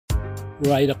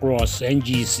right across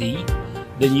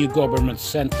NGC, the new government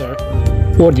center,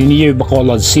 or the new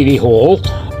Bacolod City Hall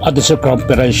at the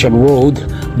Circumferential Road,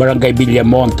 Barangay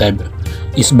Villamonte,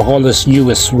 is Bacolod's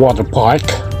newest water park,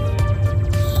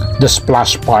 the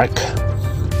Splash Park,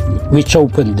 which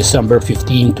opened December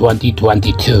 15,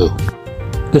 2022.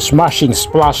 The smashing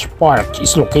Splash Park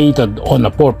is located on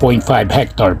a 4.5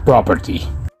 hectare property.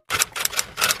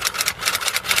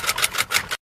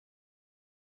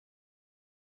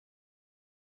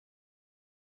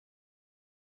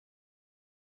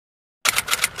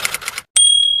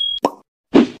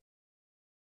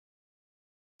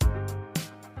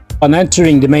 On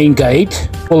entering the main gate,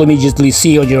 you'll immediately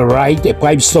see on your right a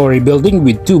 5-story building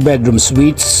with 2-bedroom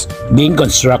suites being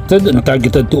constructed and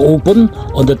targeted to open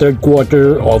on the third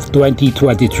quarter of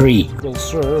 2023. It will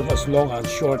serve as long and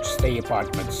short stay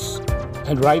apartments.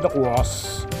 And right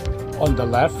across on the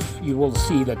left, you will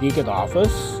see the ticket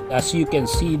office. As you can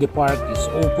see, the park is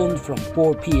open from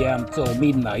 4 p.m. till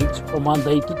midnight from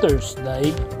Monday to Thursday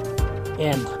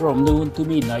and from noon to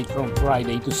midnight from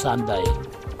Friday to Sunday.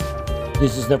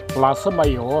 This is the Plaza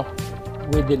Mayor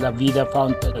with the La Vida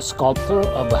fountain, a sculpture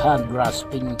of a hand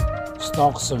grasping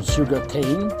stalks of sugar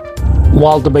cane,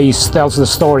 while the base tells the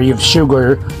story of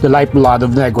sugar, the lifeblood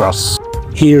of Negros.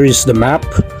 Here is the map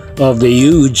of the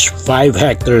huge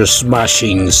 5-hectare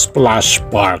smashing Splash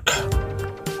Park.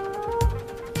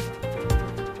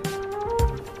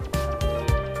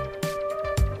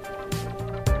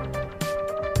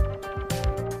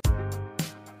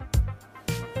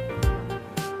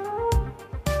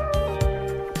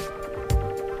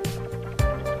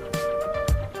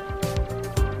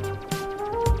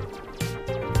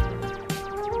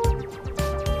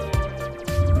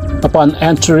 Upon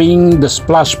entering the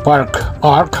Splash Park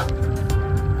Arc,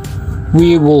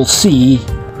 we will see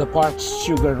the park's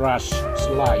Sugar Rush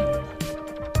slide.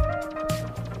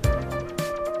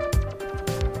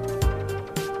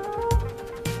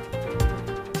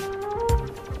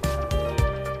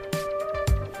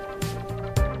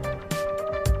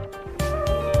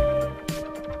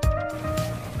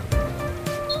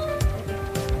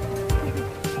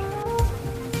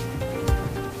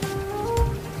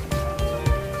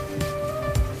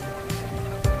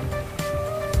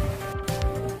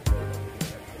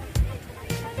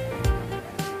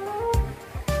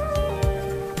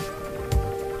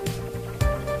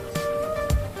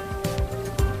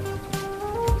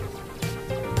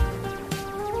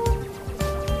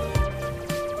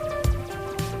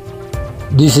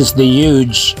 This is the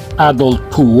huge adult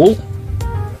pool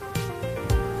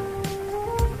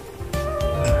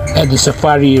and the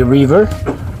Safari River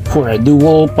for a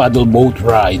dual paddle boat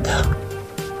ride.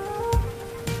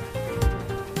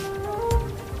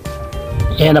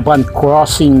 And upon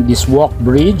crossing this walk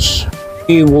bridge,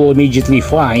 you will immediately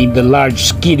find the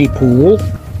large kiddie pool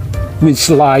with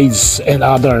slides and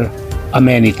other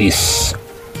amenities.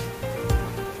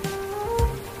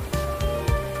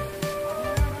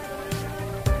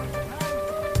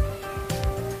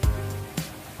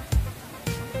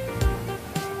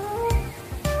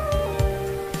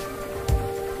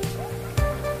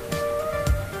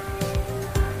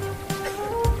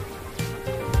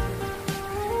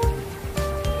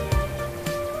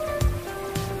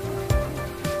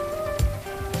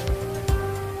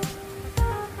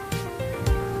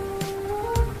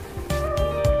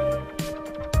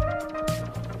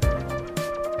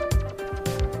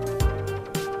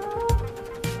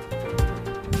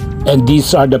 And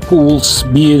these are the pool's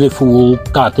beautiful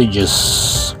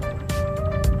cottages.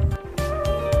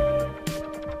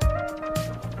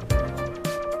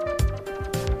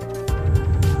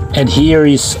 And here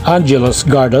is Angela's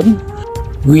garden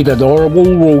with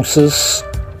adorable roses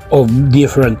of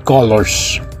different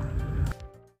colors.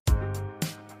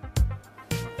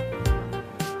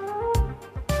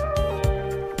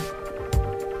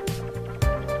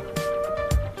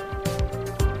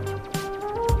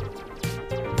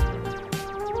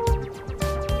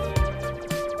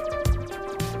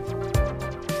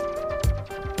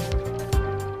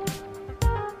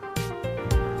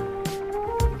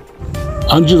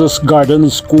 Angela's garden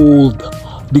is called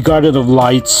the Garden of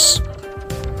Lights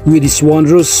with its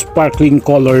wondrous sparkling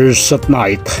colors at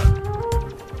night.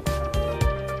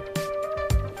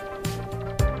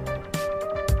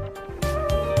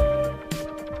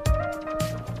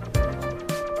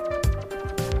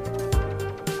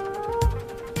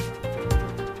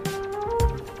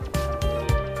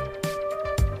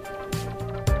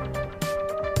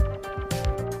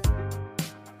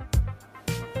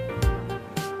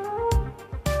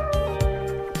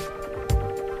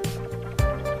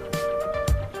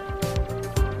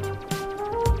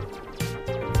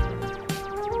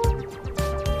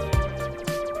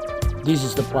 This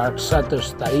is the park center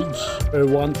stage where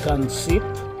one can sit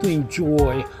to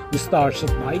enjoy the stars at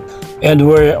night and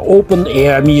where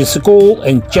open-air musical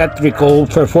and theatrical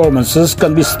performances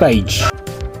can be staged.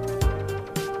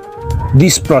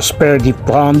 This prosperity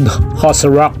pond has a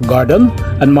rock garden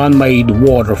and man-made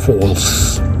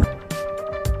waterfalls.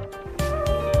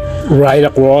 Right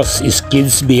across is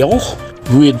Kidsville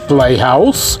with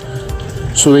playhouse,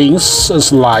 swings and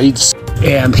slides.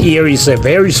 And here is a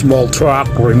very small truck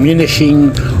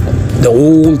reminiscing the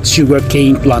old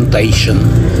sugarcane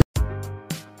plantation.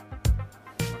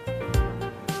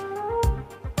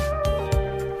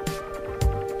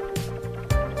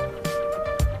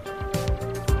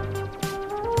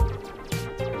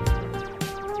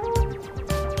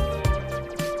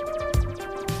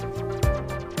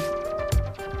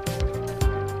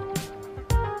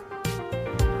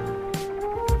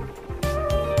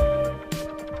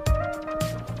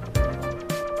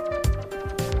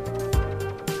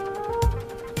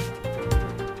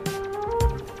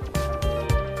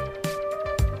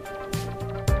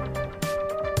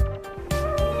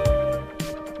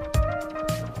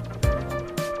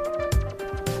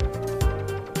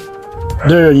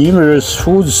 There are numerous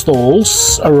food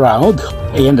stalls around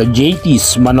and the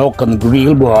JT's Manok and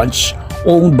Grill branch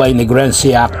owned by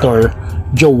Negrense actor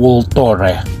Joel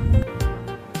Torre.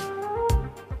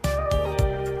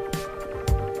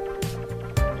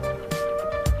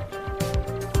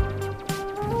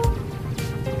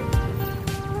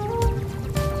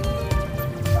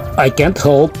 I can't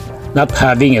help not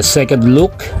having a second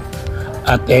look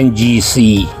at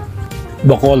NGC,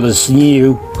 Bacolod's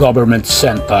new government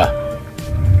center.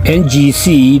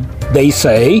 NGC, they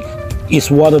say,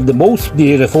 is one of the most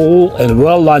beautiful and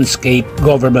well-landscaped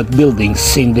government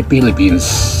buildings in the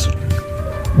Philippines.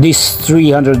 This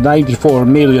 394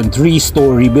 million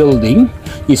three-story building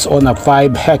is on a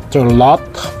 5-hectare lot,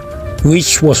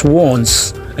 which was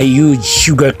once a huge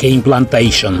sugarcane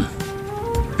plantation.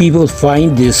 People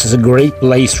find this as a great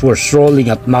place for strolling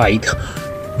at night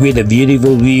with a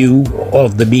beautiful view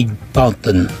of the big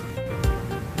mountain.